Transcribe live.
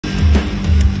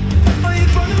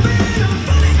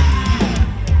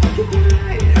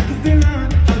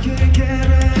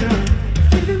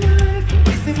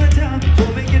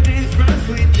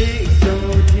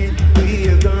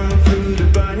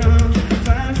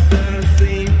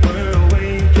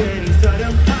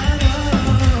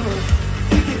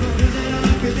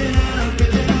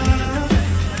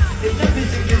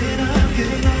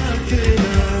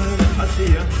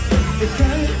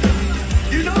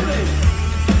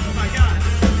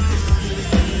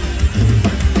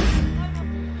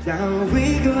Down we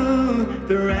go,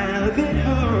 the rabbit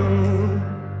hole,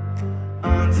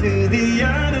 onto the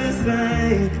other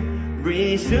side.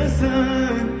 Reach the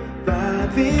sun,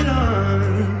 Babylon.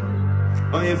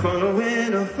 Are you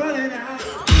following or falling out?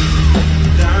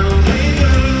 Down we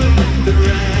go, the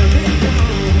rabbit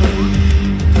hole,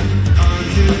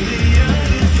 onto the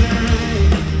other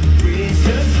side. Reach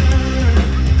the sun,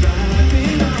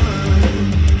 Babylon.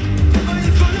 Are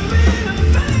you following or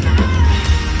falling out?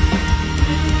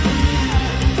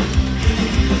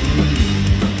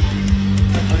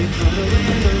 Are you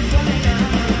following or falling out?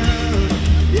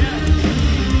 Yeah.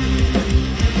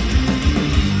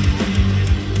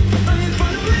 Are you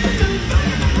following or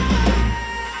falling out?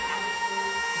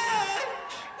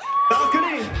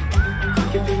 Balcony.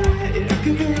 I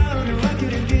could be wrong, no, I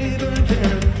couldn't give a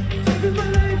damn. Saving my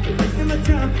life, wasting my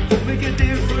time. Won't make a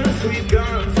difference, we've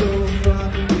gone so far.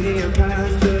 We are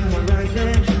past the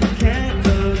horizon. Can't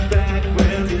look back,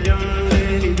 we're beyond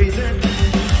any reason.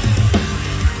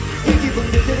 We keep on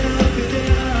giving up,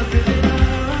 giving up, giving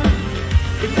up.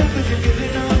 We're never gonna give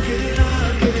it up, give it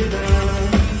up, give it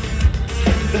up.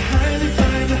 The higher the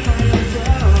time, the higher the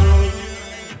fall.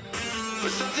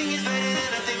 But something is better than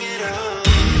nothing at all.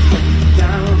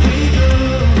 Down we go,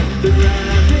 the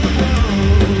rabbit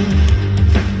hole,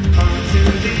 onto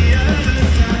the other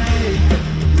side.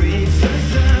 Reach the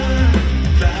sun,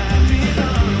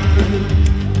 Babylon.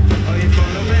 Are you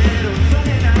following or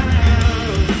falling out?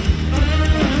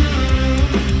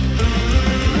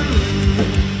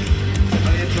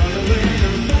 Are you following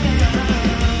or falling out?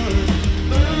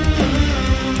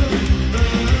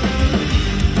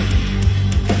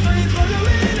 Are you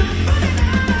following or falling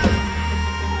out?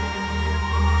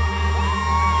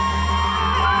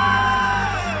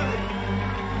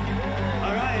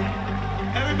 All right,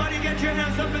 everybody get your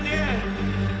hands up in the air.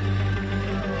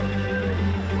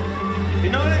 You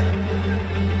know it?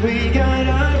 We got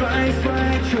our eyes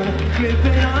wide shut,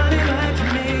 gripping on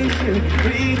imagination,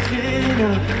 reaching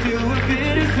out to a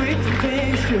bittersweet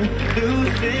temptation,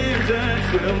 losing touch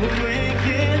when we're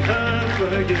waking up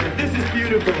again. This is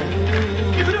beautiful.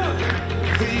 Give it up.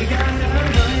 We got our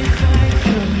eyes wide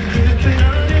shut, gripping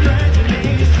on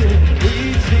imagination,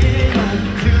 reaching out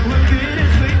to a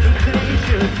bittersweet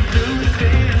temptation,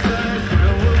 losing touch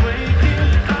when we're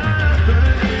waking up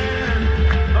again.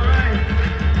 All right.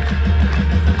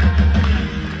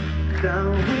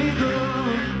 Down we go,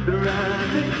 the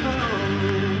rabbit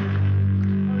hole,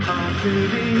 onto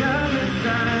the other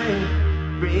side.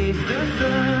 Reach the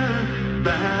sun,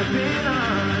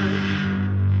 Babylon.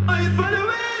 Are you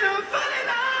following?